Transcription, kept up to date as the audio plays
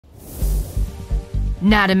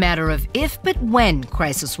Not a matter of if, but when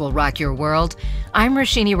crisis will rock your world. I'm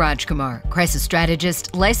Roshini Rajkumar, crisis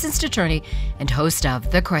strategist, licensed attorney, and host of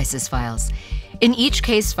The Crisis Files. In each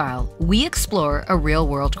case file, we explore a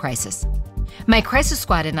real-world crisis. My crisis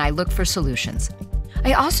squad and I look for solutions.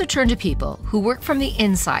 I also turn to people who work from the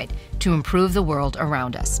inside to improve the world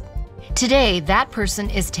around us. Today, that person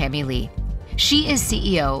is Tammy Lee. She is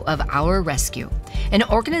CEO of Our Rescue, an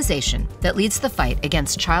organization that leads the fight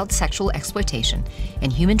against child sexual exploitation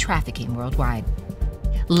and human trafficking worldwide.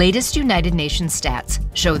 Latest United Nations stats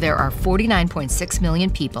show there are 49.6 million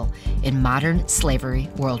people in modern slavery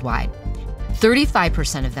worldwide.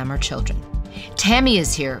 35% of them are children. Tammy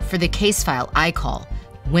is here for the case file I call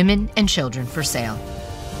Women and Children for Sale.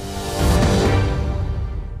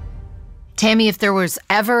 Tammy, if there was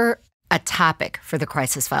ever a topic for the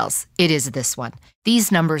Crisis Files, it is this one.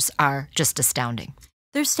 These numbers are just astounding.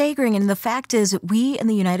 They're staggering, and the fact is we in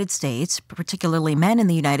the United States, particularly men in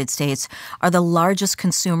the United States, are the largest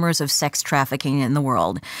consumers of sex trafficking in the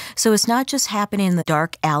world. So it's not just happening in the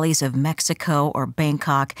dark alleys of Mexico or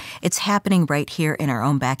Bangkok, it's happening right here in our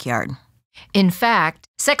own backyard. In fact,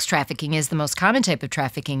 sex trafficking is the most common type of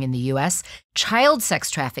trafficking in the U.S. Child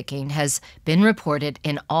sex trafficking has been reported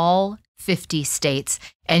in all 50 states.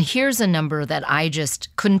 And here's a number that I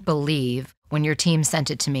just couldn't believe when your team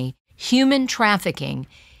sent it to me. Human trafficking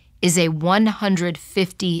is a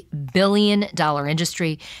 $150 billion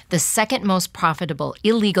industry, the second most profitable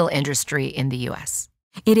illegal industry in the U.S.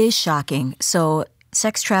 It is shocking. So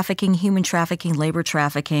sex trafficking, human trafficking, labor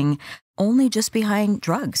trafficking, only just behind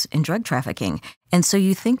drugs and drug trafficking. And so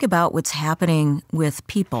you think about what's happening with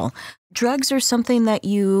people. Drugs are something that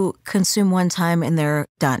you consume one time and they're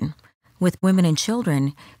done. With women and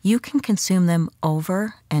children, you can consume them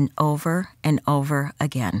over and over and over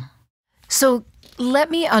again. So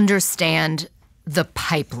let me understand the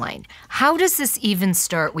pipeline. How does this even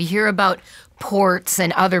start? We hear about ports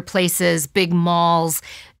and other places, big malls.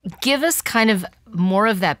 Give us kind of more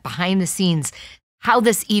of that behind the scenes, how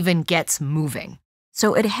this even gets moving.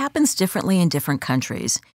 So it happens differently in different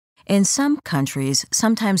countries. In some countries,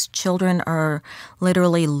 sometimes children are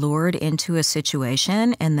literally lured into a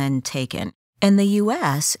situation and then taken. In the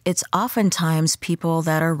U.S., it's oftentimes people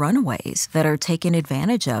that are runaways, that are taken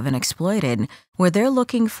advantage of and exploited, where they're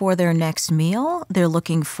looking for their next meal, they're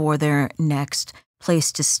looking for their next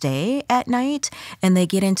place to stay at night, and they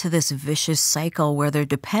get into this vicious cycle where they're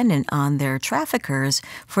dependent on their traffickers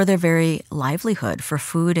for their very livelihood, for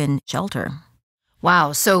food and shelter.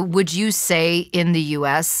 Wow. So would you say in the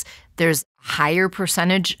U.S. there's higher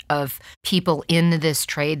percentage of people in this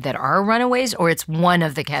trade that are runaways, or it's one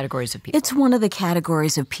of the categories of people? It's one of the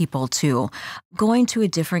categories of people, too. Going to a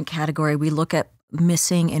different category, we look at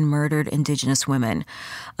missing and murdered Indigenous women.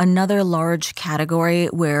 Another large category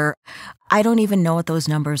where I don't even know what those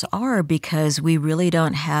numbers are because we really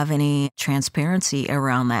don't have any transparency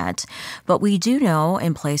around that. But we do know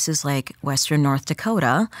in places like Western North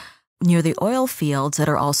Dakota, near the oil fields that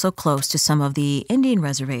are also close to some of the Indian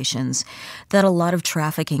reservations, that a lot of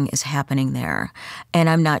trafficking is happening there. And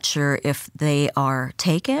I'm not sure if they are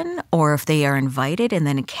taken or if they are invited and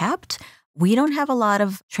then kept. We don't have a lot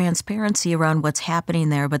of transparency around what's happening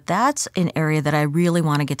there, but that's an area that I really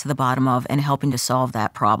want to get to the bottom of and helping to solve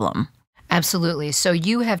that problem. Absolutely. So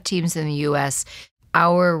you have teams in the U.S.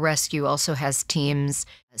 Our Rescue also has teams,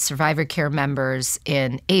 survivor care members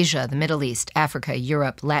in Asia, the Middle East, Africa,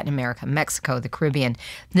 Europe, Latin America, Mexico, the Caribbean.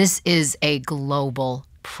 This is a global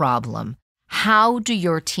problem. How do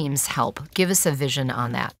your teams help? Give us a vision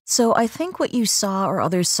on that. So I think what you saw or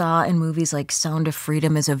others saw in movies like Sound of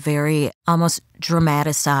Freedom is a very almost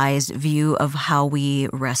dramatized view of how we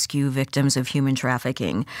rescue victims of human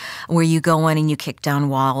trafficking, where you go in and you kick down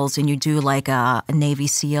walls and you do like a Navy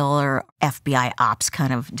SEAL or FBI ops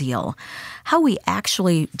kind of deal. How we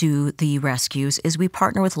actually do the rescues is we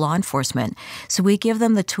partner with law enforcement. So we give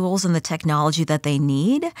them the tools and the technology that they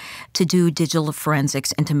need to do digital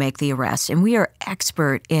forensics and to make the arrest. And we are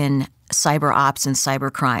expert in cyber ops and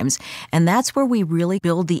cyber crimes. And that's where we really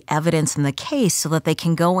build the evidence in the case so that they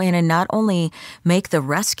can go in and not only make the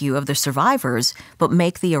rescue of the survivors, but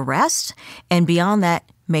make the arrest, and beyond that,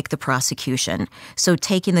 make the prosecution. So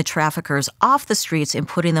taking the traffickers off the streets and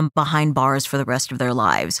putting them behind bars for the rest of their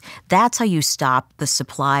lives. That's how you stop the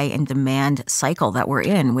supply and demand cycle that we're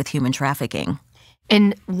in with human trafficking.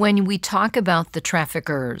 And when we talk about the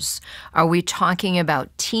traffickers, are we talking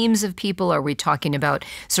about teams of people? Are we talking about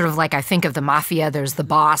sort of like I think of the mafia, there's the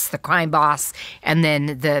boss, the crime boss, and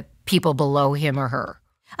then the people below him or her?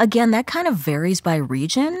 Again, that kind of varies by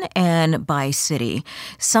region and by city.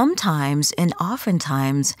 Sometimes and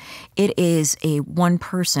oftentimes it is a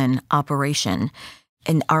one-person operation.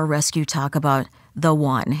 in our rescue talk about the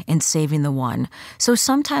one and saving the one. So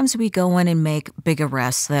sometimes we go in and make big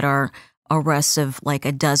arrests that are arrests of like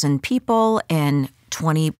a dozen people and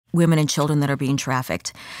 20 women and children that are being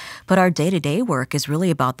trafficked. But our day-to-day work is really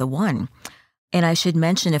about the one. And I should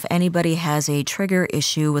mention, if anybody has a trigger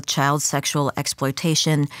issue with child sexual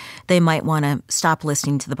exploitation, they might want to stop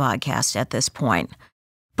listening to the podcast at this point.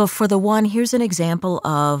 But for the one, here's an example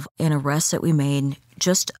of an arrest that we made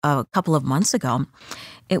just a couple of months ago.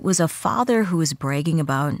 It was a father who was bragging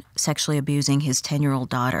about sexually abusing his 10-year-old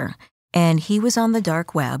daughter. And he was on the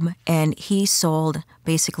dark web, and he sold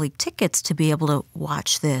basically tickets to be able to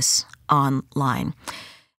watch this online.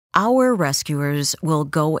 Our rescuers will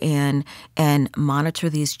go in and monitor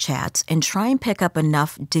these chats and try and pick up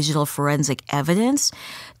enough digital forensic evidence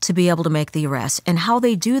to be able to make the arrest. And how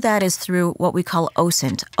they do that is through what we call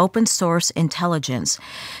OSINT, open source intelligence.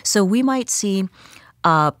 So we might see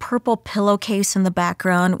a purple pillowcase in the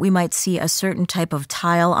background. We might see a certain type of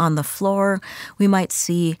tile on the floor. We might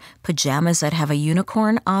see pajamas that have a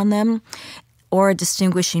unicorn on them or a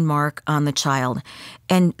distinguishing mark on the child.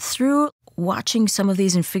 And through watching some of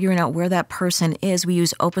these and figuring out where that person is, we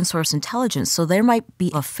use open source intelligence. So there might be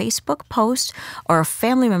a Facebook post or a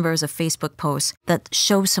family member has a Facebook post that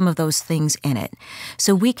shows some of those things in it.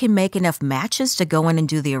 So we can make enough matches to go in and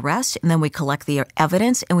do the arrest, and then we collect the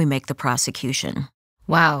evidence and we make the prosecution.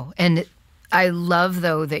 Wow. And I love,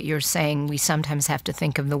 though, that you're saying we sometimes have to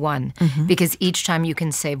think of the one, because each time you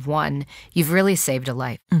can save one, you've really saved a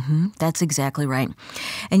life. That's exactly right.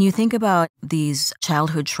 And you think about these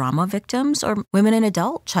childhood trauma victims or women and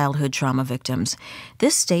adult childhood trauma victims.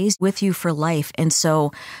 This stays with you for life. And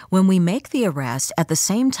so when we make the arrest, at the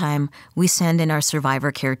same time, we send in our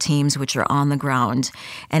survivor care teams, which are on the ground.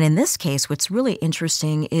 And in this case, what's really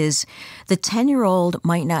interesting is the 10-year-old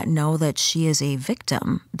might not know that she is a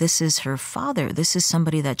victim. This is her father. This is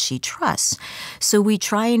somebody that she trusts. So we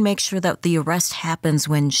try and make sure that the arrest happens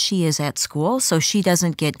when she is at school so she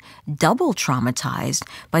doesn't get double traumatized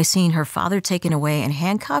by seeing her father taken away in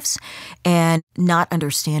handcuffs and not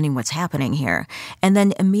understanding what's happening here. And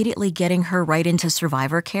then immediately getting her right into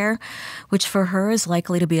survivor care, which for her is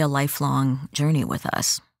likely to be a lifelong journey with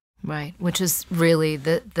us. Right, which is really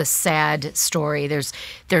the sad story.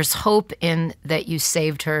 There's hope in that you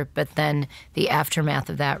saved her, but then the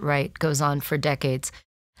aftermath of that, right, goes on for decades.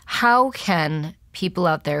 How can people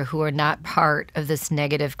out there who are not part of this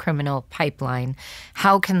negative criminal pipeline,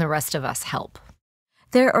 how can the rest of us help?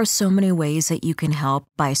 There are so many ways that you can help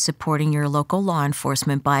by supporting your local law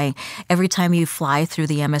enforcement. By every time you fly through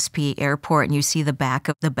the MSP airport and you see the back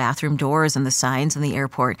of the bathroom doors and the signs in the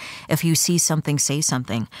airport, if you see something, say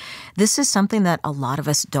something. This is something that a lot of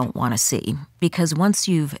us don't want to see, because once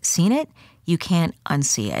you've seen it, you can't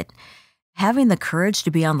unsee it. Having the courage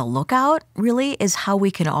to be on the lookout really is how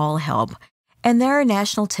we can all help. And there are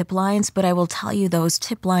national tip lines, but I will tell you those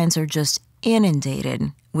tip lines are just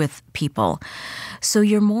inundated with people. So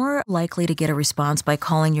you're more likely to get a response by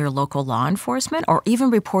calling your local law enforcement or even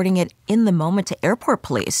reporting it in the moment to airport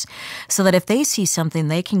police so that if they see something,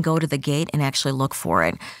 they can go to the gate and actually look for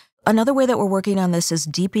it. Another way that we're working on this is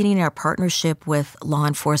deepening our partnership with law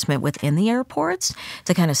enforcement within the airports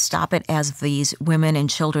to kind of stop it as these women and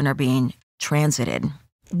children are being transited.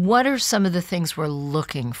 What are some of the things we're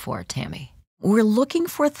looking for, Tammy? We're looking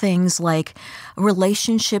for things like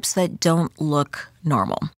relationships that don't look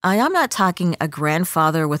normal. I'm not talking a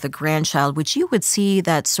grandfather with a grandchild, which you would see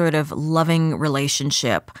that sort of loving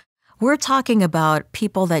relationship. We're talking about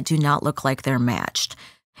people that do not look like they're matched.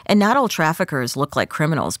 And not all traffickers look like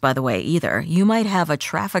criminals, by the way, either. You might have a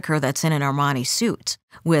trafficker that's in an Armani suit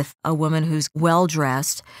with a woman who's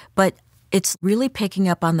well-dressed, but it's really picking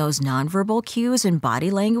up on those nonverbal cues and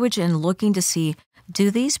body language and looking to see, do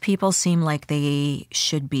these people seem like they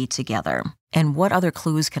should be together? And what other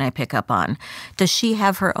clues can I pick up on? Does she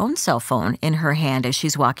have her own cell phone in her hand as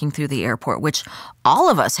she's walking through the airport, which all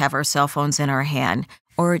of us have our cell phones in our hand?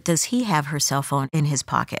 Or does he have her cell phone in his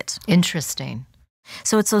pocket? Interesting.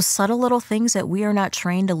 So it's those subtle little things that we are not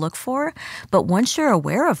trained to look for, but once you're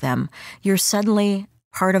aware of them, you're suddenly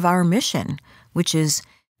part of our mission, which is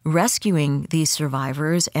rescuing these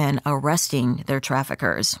survivors and arresting their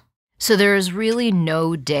traffickers. So there is really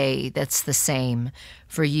no day that's the same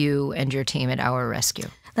for you and your team at Our Rescue.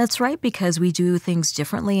 That's right, because we do things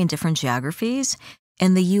differently in different geographies.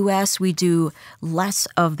 In the U.S., we do less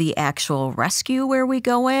of the actual rescue where we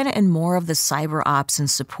go in and more of the cyber ops and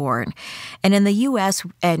support. And in the U.S.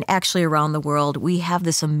 and actually around the world, we have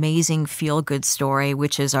this amazing feel-good story,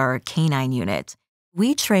 which is our canine unit.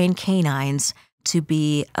 We train canines to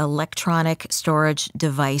be electronic storage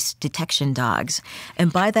device detection dogs.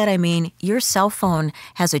 And by that I mean your cell phone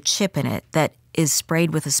has a chip in it that is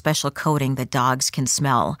sprayed with a special coating that dogs can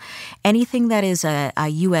smell. Anything that is a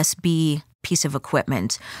USB piece of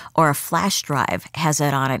equipment or a flash drive has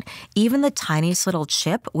that on it. Even the tiniest little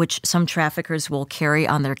chip, which some traffickers will carry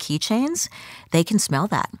on their keychains, they can smell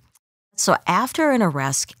that. So after an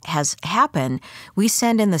arrest has happened, we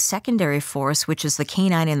send in the secondary force, which is the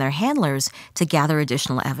canine and their handlers, to gather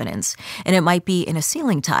additional evidence. And it might be in a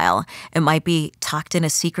ceiling tile. It might be tucked in a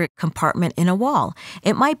secret compartment in a wall.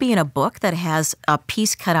 It might be in a book that has a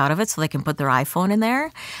piece cut out of it so they can put their iPhone in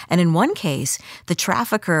there. And in one case, the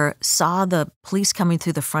trafficker saw the police coming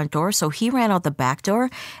through the front door, so he ran out the back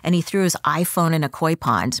door and he threw his iPhone in a koi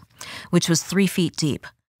pond, which was 3 feet deep.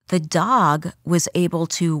 The dog was able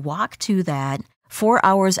to walk to that 4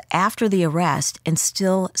 hours after the arrest and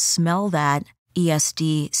still smell that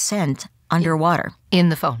ESD scent underwater. In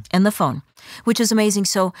the phone. In the phone, which is amazing.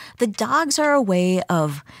 So the dogs are a way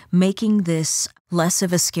of making this less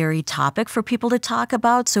of a scary topic for people to talk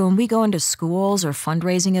about. So when we go into schools or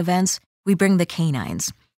fundraising events, we bring the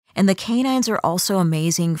canines. And the canines are also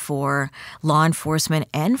amazing for law enforcement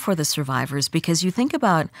and for the survivors, because you think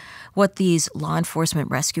about what these law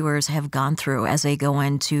enforcement rescuers have gone through as they go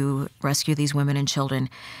in to rescue these women and children.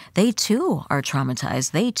 They too are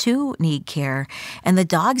traumatized. They too need care. And the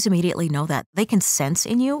dogs immediately know that. They can sense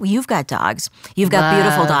in you. You've got dogs. You've got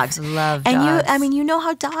beautiful dogs. Love and dogs. you know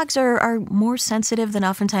how dogs are more sensitive than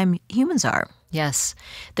oftentimes humans are. Yes.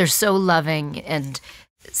 They're so loving and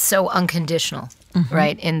so unconditional,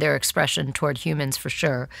 right, in their expression toward humans, for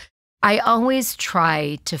sure. I always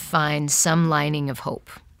try to find some lining of hope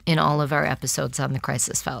in all of our episodes on the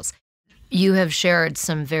Crisis Files. You have shared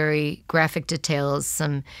some very graphic details,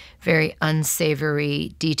 some very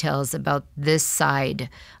unsavory details about this side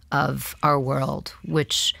of our world,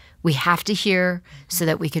 which we have to hear so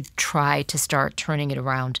that we could try to start turning it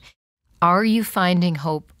around. Are you finding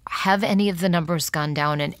hope? Have any of the numbers gone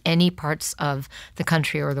down in any parts of the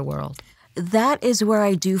country or the world? That is where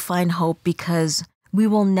I do find hope, because we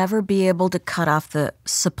will never be able to cut off the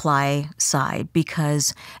supply side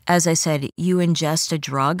because, as I said, you ingest a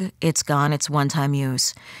drug, it's gone, it's one-time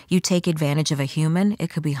use. You take advantage of a human, it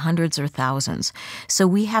could be hundreds or thousands. So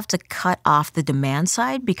we have to cut off the demand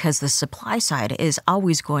side because the supply side is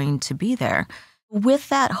always going to be there. With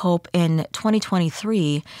that hope, in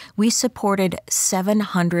 2023, we supported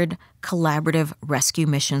 700 collaborative rescue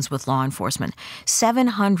missions with law enforcement.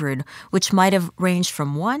 700, which might have ranged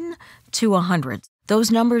from 1 to 100.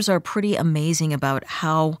 Those numbers are pretty amazing about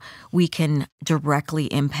how we can directly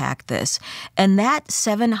impact this. And that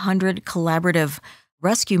 700 collaborative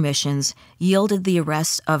rescue missions yielded the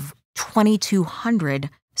arrest of 2,200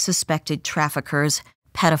 suspected traffickers,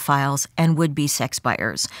 pedophiles, and would-be sex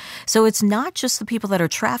buyers. So it's not just the people that are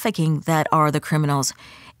trafficking that are the criminals.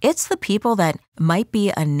 It's the people that might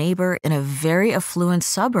be a neighbor in a very affluent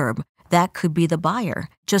suburb that could be the buyer.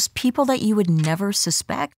 Just people that you would never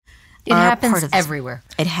suspect. It happens everywhere.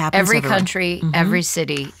 It happens every everywhere. Country, every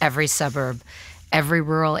city, every suburb, every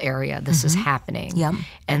rural area, this is happening. Yep.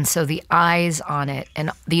 And so the eyes on it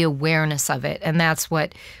and the awareness of it, and that's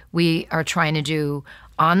what we are trying to do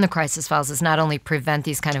on the Crisis Files, is not only prevent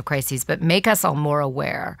these kind of crises, but make us all more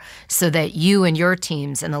aware so that you and your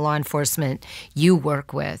teams and the law enforcement you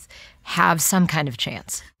work with have some kind of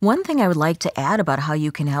chance. One thing I would like to add about how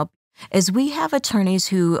you can help is we have attorneys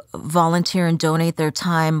who volunteer and donate their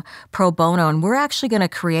time pro bono, and we're actually going to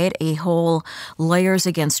create a whole Lawyers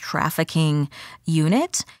Against Trafficking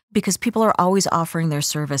unit because people are always offering their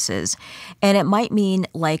services. And it might mean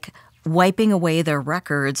like wiping away their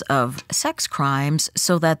records of sex crimes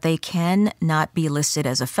so that they can not be listed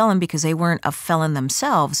as a felon because they weren't a felon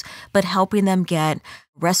themselves, but helping them get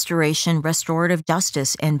restorative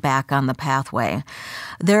justice and back on the pathway.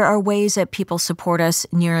 There are ways that people support us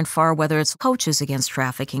near and far, whether it's coaches against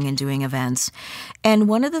trafficking and doing events. And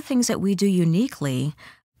one of the things that we do uniquely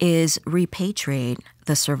is repatriate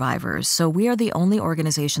the survivors. So we are the only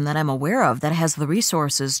organization that I'm aware of that has the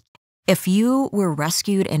resources. If you were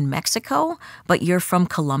rescued in Mexico, but you're from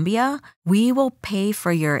Colombia, we will pay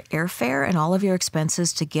for your airfare and all of your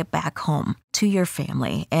expenses to get back home to your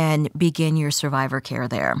family and begin your survivor care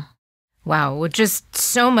there. Wow, well, just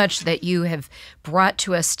so much that you have brought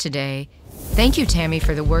to us today. Thank you, Tammy,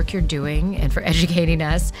 for the work you're doing and for educating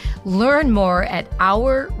us. Learn more at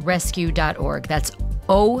ourrescue.org. That's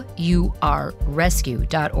O-U-R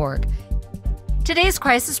rescue.org. Today's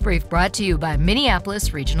Crisis Brief brought to you by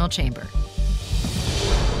Minneapolis Regional Chamber.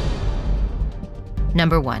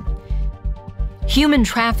 Number 1, human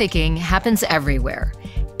trafficking happens everywhere,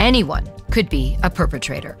 Anyone could be a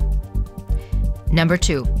perpetrator. Number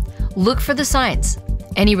 2, look for the signs.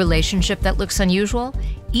 Any relationship that looks unusual?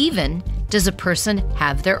 Even does a person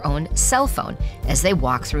have their own cell phone as they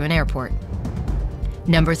walk through an airport?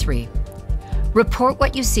 Number 3, report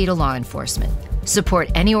what you see to law enforcement. Support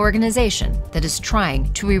any organization that is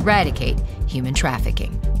trying to eradicate human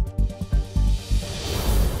trafficking.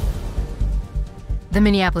 The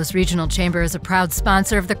Minneapolis Regional Chamber is a proud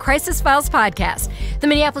sponsor of the Crisis Files podcast. The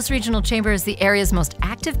Minneapolis Regional Chamber is the area's most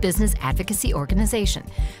active business advocacy organization,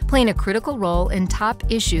 playing a critical role in top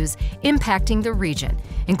issues impacting the region,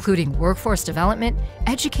 including workforce development,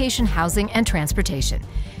 education, housing, and transportation.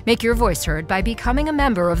 Make your voice heard by becoming a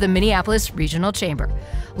member of the Minneapolis Regional Chamber.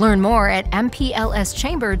 Learn more at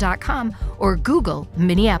mplschamber.com or Google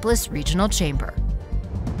Minneapolis Regional Chamber.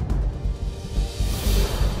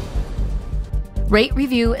 Rate,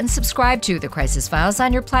 review, and subscribe to The Crisis Files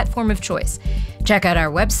on your platform of choice. Check out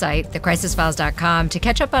our website, thecrisisfiles.com, to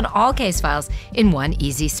catch up on all case files in one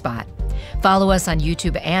easy spot. Follow us on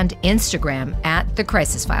YouTube and Instagram at The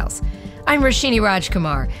Crisis Files. I'm Roshini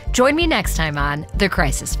Rajkumar. Join me next time on The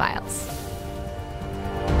Crisis Files.